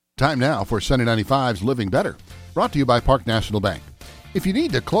Time now for Sunny 95's Living Better, brought to you by Park National Bank. If you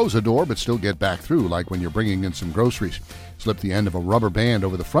need to close a door but still get back through, like when you're bringing in some groceries, slip the end of a rubber band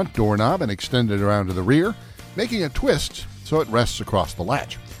over the front doorknob and extend it around to the rear, making a twist so it rests across the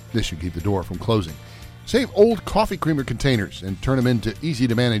latch. This should keep the door from closing. Save old coffee creamer containers and turn them into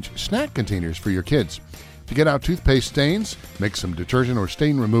easy-to-manage snack containers for your kids. To get out toothpaste stains, mix some detergent or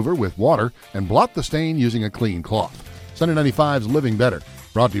stain remover with water and blot the stain using a clean cloth. Sunny 95's Living Better,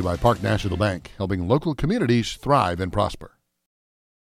 brought to you by Park National Bank, helping local communities thrive and prosper.